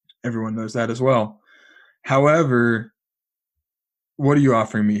 Everyone knows that as well. However, what are you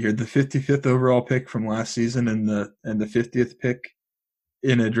offering me here? The 55th overall pick from last season and the 50th pick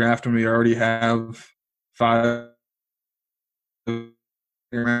in a draft when we already have 5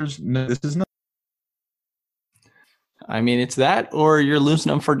 rounds? No, this is not. I mean, it's that, or you're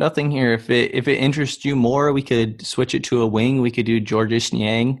losing them for nothing here. If it interests you more, we could switch it to a wing. We could do Georges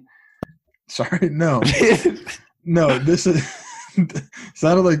Niang. Sorry, no. No, this is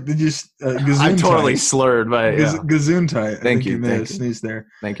sounded like did you I'm totally slurred, but yeah. Gesundheit. Thank you. You may have sneezed there.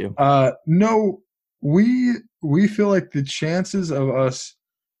 Thank you. No, we feel like the chances of us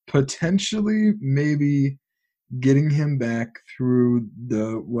potentially maybe getting him back through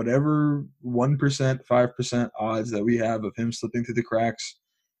the whatever 1%, 5% odds that we have of him slipping through the cracks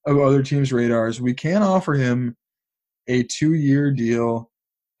of other teams' radars, we can offer him a 2-year deal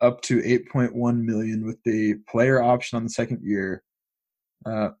up to $8.1 million with the player option on the second year.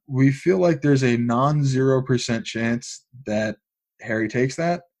 We feel like there's a non-0% chance that Harry takes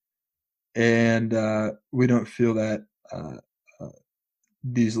that, and we don't feel that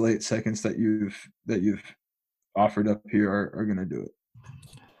these late seconds that you've offered up here are going to do it.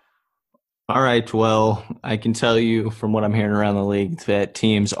 All right. Well, I can tell you from what I'm hearing around the league that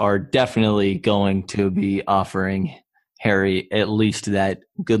teams are definitely going to be offering Harry at least that.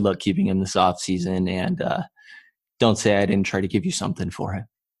 Good luck keeping him this offseason, and don't say I didn't try to give you something for him.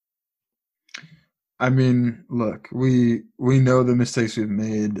 I mean, look, we know the mistakes we've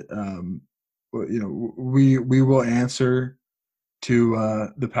made. We will answer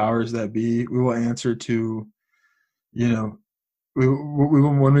to the powers that be. We will answer to, we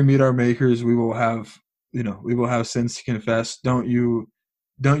will, when we meet our makers, we will have sins to confess. Don't you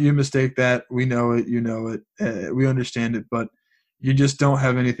mistake that. We know it. You know it. We understand it, but you just don't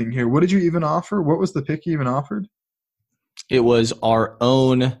have anything here. What did you even offer? What was the pick you even offered? It was our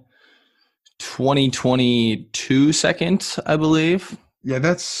own 2022 second, I believe. Yeah,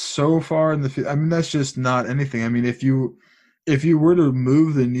 that's so far in the. I mean, that's just not anything. I mean, if you were to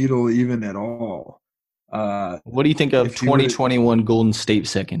move the needle even at all, what do you think of 2021 Golden State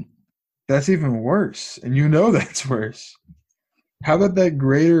second? That's even worse, and that's worse. How about that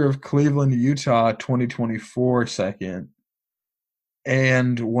greater of Cleveland, Utah 2024 second?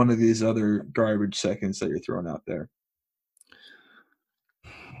 and one of these other garbage seconds that you're throwing out there?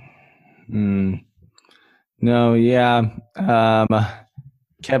 No, yeah.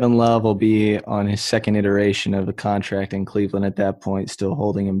 Kevin Love will be on his second iteration of the contract in Cleveland at that point, still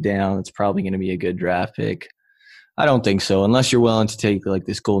holding him down. It's probably going to be a good draft pick. I don't think so, unless you're willing to take like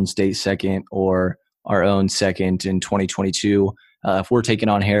this Golden State second or our own second in 2022. If we're taking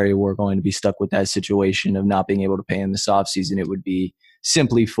on Harry, we're going to be stuck with that situation of not being able to pay him this offseason. It would be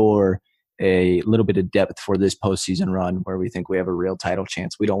simply for a little bit of depth for this postseason run where we think we have a real title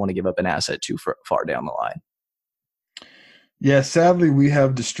chance. We don't want to give up an asset too far down the line. Yeah, sadly, we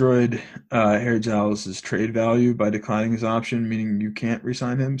have destroyed Harry Giles' trade value by declining his option, meaning you can't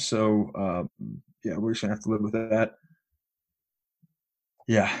re-sign him. So, yeah, we're just going to have to live with that.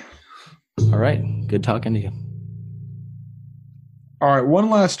 Yeah. All right. Good talking to you. All right, one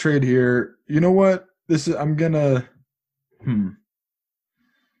last trade here. You know what? I'm going to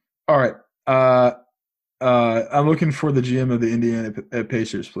All right. I'm looking for the GM of the Indiana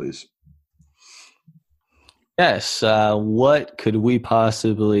Pacers, please. Yes. What could we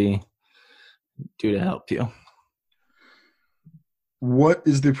possibly do to help you? What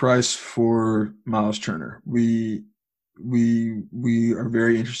is the price for Miles Turner? We are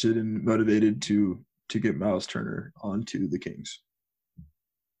very interested and motivated to get Miles Turner onto the Kings.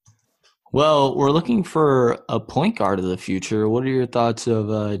 Well, we're looking for a point guard of the future. What are your thoughts of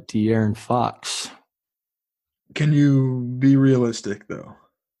De'Aaron Fox? Can you be realistic, though?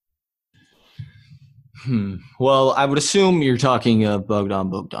 Well, I would assume you're talking of Bogdan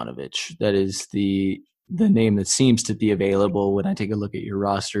Bogdanović. That is the name that seems to be available when I take a look at your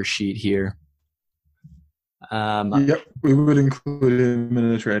roster sheet here. Yep, we would include him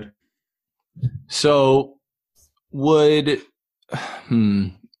in a trade. So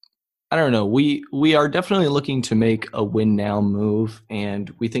I don't know. We are definitely looking to make a win now move,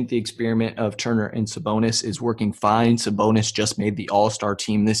 and we think the experiment of Turner and Sabonis is working fine. Sabonis just made the All-Star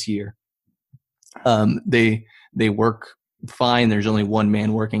team this year. They work fine. There's only one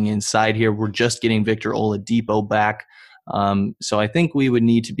man working inside here. We're just getting Victor Oladipo back. So I think we would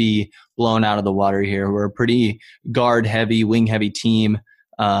need to be blown out of the water here. We're a pretty guard-heavy, wing-heavy team,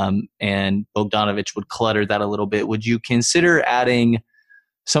 and Bogdanović would clutter that a little bit. Would you consider adding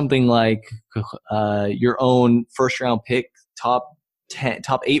something like your own first-round pick, top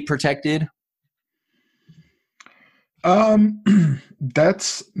 8 protected?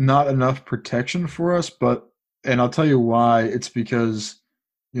 That's not enough protection for us, and I'll tell you why. It's because,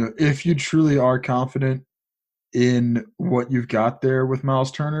 if you truly are confident in what you've got there with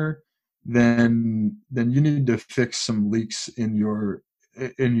Miles Turner, then you need to fix some leaks in your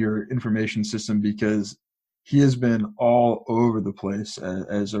information system, because he has been all over the place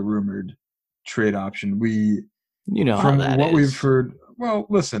as a rumored trade option. How that is. We've heard. Well,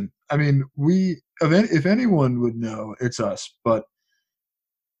 listen, I mean, if anyone would know, it's us,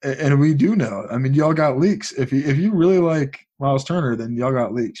 and we do know. I mean, y'all got leaks. If you really like Miles Turner, then y'all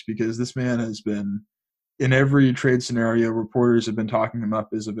got leaks, because this man has been in every trade scenario. Reporters have been talking him up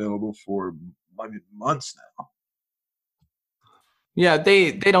as available for months now. Yeah,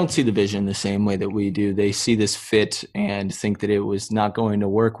 they don't see the vision the same way that we do. They see this fit and think that it was not going to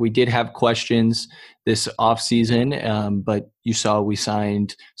work. We did have questions this offseason, but you saw we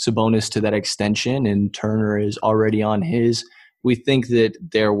signed Sabonis to that extension, and Turner is already on his. We think that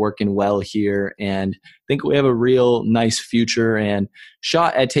they're working well here, and think we have a real nice future and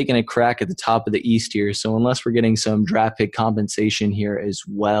shot at taking a crack at the top of the East here. So unless we're getting some draft pick compensation here as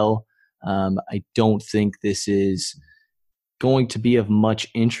well, I don't think this is going to be of much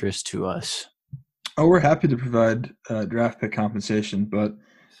interest to us. Oh, we're happy to provide draft pick compensation, but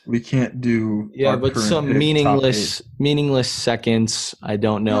we can't do but some meaningless seconds. I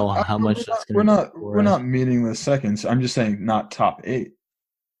don't know how much that's going to be. We're not meaningless seconds. I'm just saying not top 8.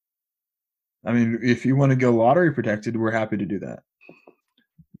 I mean, if you want to go lottery protected, we're happy to do that.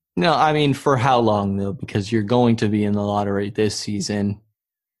 No, I mean, for how long though? Because you're going to be in the lottery this season.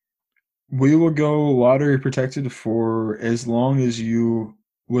 We will go lottery protected for as long as you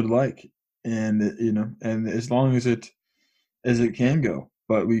would like, and and as long as it can go,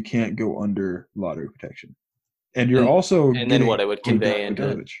 but we can't go under lottery protection. And you're also then what it would convey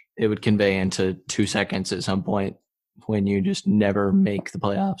into 2 seconds at some point when you just never make the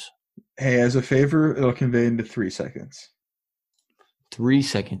playoffs. Hey, as a favor, it'll convey into 3 seconds. 3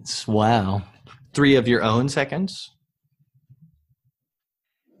 seconds. Wow. 3 of your own seconds?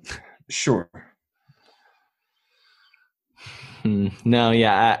 Sure. No,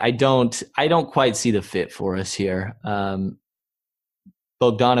 yeah, I don't quite see the fit for us here.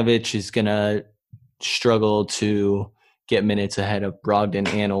 Bogdanović is gonna struggle to get minutes ahead of Brogdon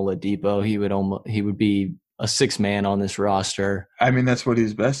and Oladipo. He would be a 6-man on this roster. I mean, that's what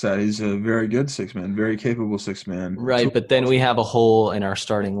he's best at. He's a very good 6-man, very capable 6-man. Right, but then we have a hole in our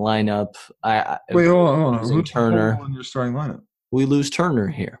starting lineup. Wait, hold on. Who's Turner in your starting lineup? We lose Turner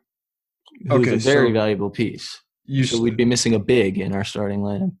here, who's a very valuable piece. So we'd be missing a big in our starting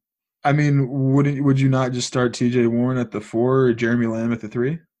lineup. I mean, would you not just start T.J. Warren at the 4 or Jeremy Lamb at the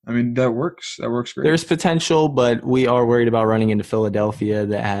 3? I mean, that works. That works great. There's potential, but we are worried about running into Philadelphia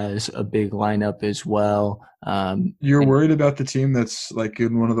that has a big lineup as well. You're worried about the team that's like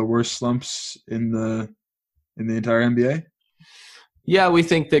in one of the worst slumps in the entire NBA? Yeah, we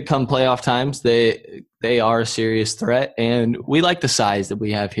think that come playoff times, they are a serious threat, and we like the size that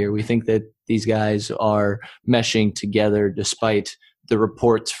we have here. We think that these guys are meshing together despite the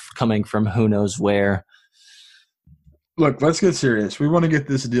reports coming from who knows where. Look, let's get serious. We want to get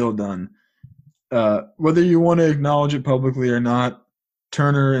this deal done. Whether you want to acknowledge it publicly or not,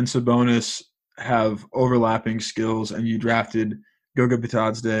 Turner and Sabonis have overlapping skills, and you drafted Goga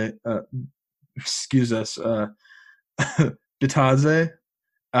Bitadze, Bitadze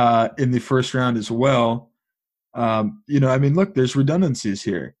in the first round as well. I mean, look, there's redundancies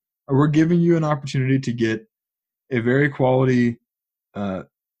here. We're giving you an opportunity to get a very quality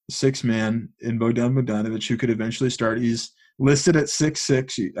 6-man in Bogdan Bogdanovic, who could eventually start. He's listed at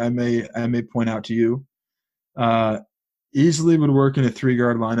 6'6". I may point out to you, easily would work in a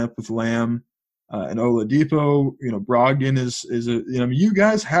 3-guard lineup with Lamb and Oladipo. Brogdon is you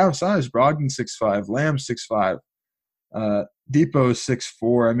guys have size. Brogdon 6'5", Lamb 6'5", Depot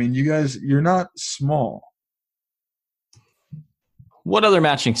 6'4". I mean, you're not small. What other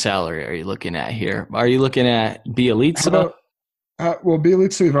matching salary are you looking at here? Are you looking at Bjelica? Well,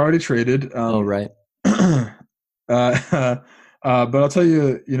 Bjelica we've already traded. Right. But I'll tell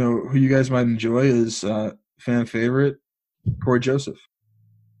you, who you guys might enjoy is fan favorite Corey Joseph.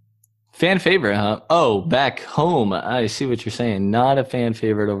 Fan favorite, huh? Oh, back home. I see what you're saying. Not a fan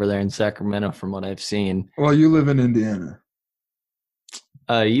favorite over there in Sacramento from what I've seen. Well, you live in Indiana.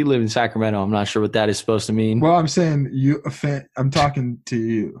 You live in Sacramento. I'm not sure what that is supposed to mean. Well, I'm saying I'm talking to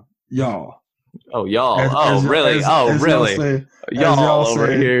you, y'all. Oh, y'all. Really? Y'all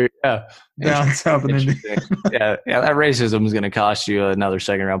over here. Yeah. Down south in Indiana. yeah, that racism is going to cost you another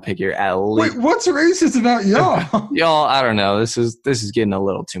second-round pick here at least. Wait, what's racist about y'all? Y'all, I don't know. This is getting a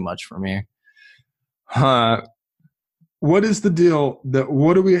little too much for me. What is the deal?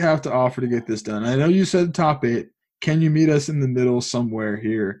 What do we have to offer to get this done? I know you said top 8. Can you meet us in the middle somewhere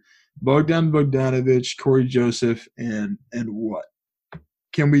here? Bogdan Bogdanovic, Corey Joseph, and what?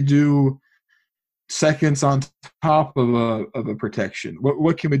 Can we do seconds on top of a protection?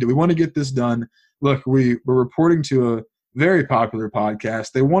 What can we do? We want to get this done. Look, we're reporting to a very popular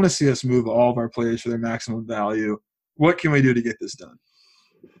podcast. They want to see us move all of our players for their maximum value. What can we do to get this done?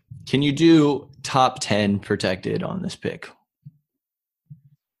 Can you do top 10 protected on this pick?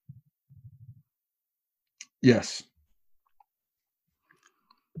 Yes.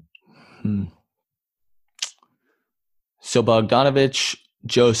 So Bogdanovic,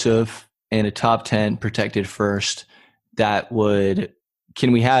 Joseph, and a top 10 protected first.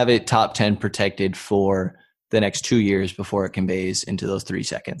 Can we have it top 10 protected for the next 2 years before it conveys into those 3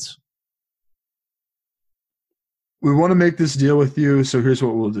 seconds? We want to make this deal with you, so here's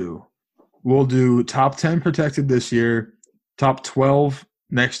what we'll do. We'll do top 10 protected this year, top 12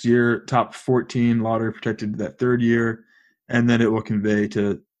 next year, top 14 lottery protected that 3rd year, and then it will convey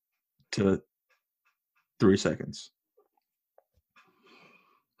to 3 seconds.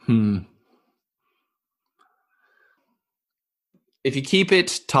 If you keep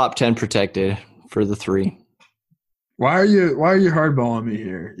it top 10 protected for the 3. Why are you hardballing me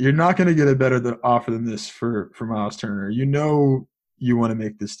here? You're not going to get a better offer than this for Miles Turner. You know you want to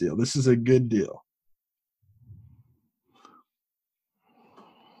make this deal. This is a good deal.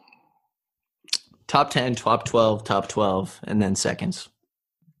 Top 10, top 12, and then seconds.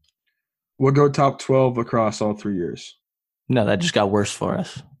 We'll go top 12 across all 3 years. No, that just got worse for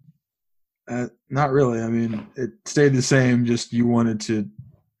us. Not really. I mean, it stayed the same. Just you wanted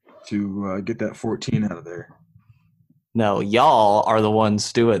to get that 14 out of there. No, y'all are the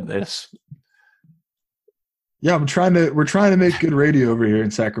ones doing this. Yeah, we're trying to make good radio over here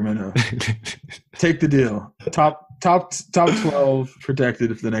in Sacramento. Take the deal. Top 12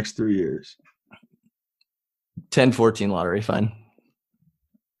 protected for the next 3 years. 10-14 lottery, fine.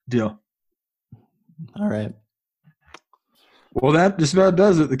 Deal. All right. Well, that just about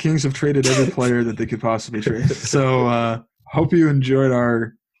does it. The Kings have traded every player that they could possibly trade. So hope you enjoyed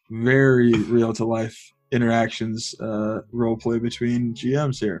our very real-to-life interactions role play between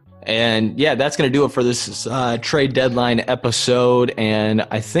GMs here. And yeah, that's going to do it for this trade deadline episode. And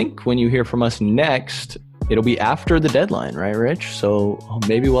I think when you hear from us next, it'll be after the deadline, right, Rich? So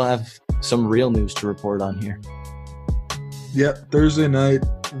maybe we'll have some real news to report on here. Yep, Thursday night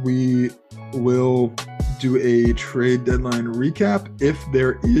we will do a trade deadline recap if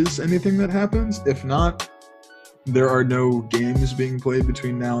there is anything that happens. If not, there are no games being played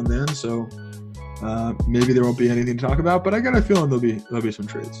between now and then, so maybe there won't be anything to talk about, but I got a feeling there'll be some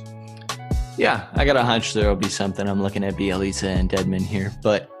trades. Yeah, I got a hunch there'll be something. I'm looking at Bielitsa and Dedmon here.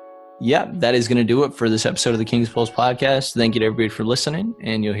 But yeah, that is going to do it for this episode of the King's Pulse podcast. Thank you to everybody for listening,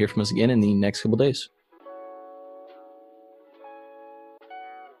 and you'll hear from us again in the next couple days.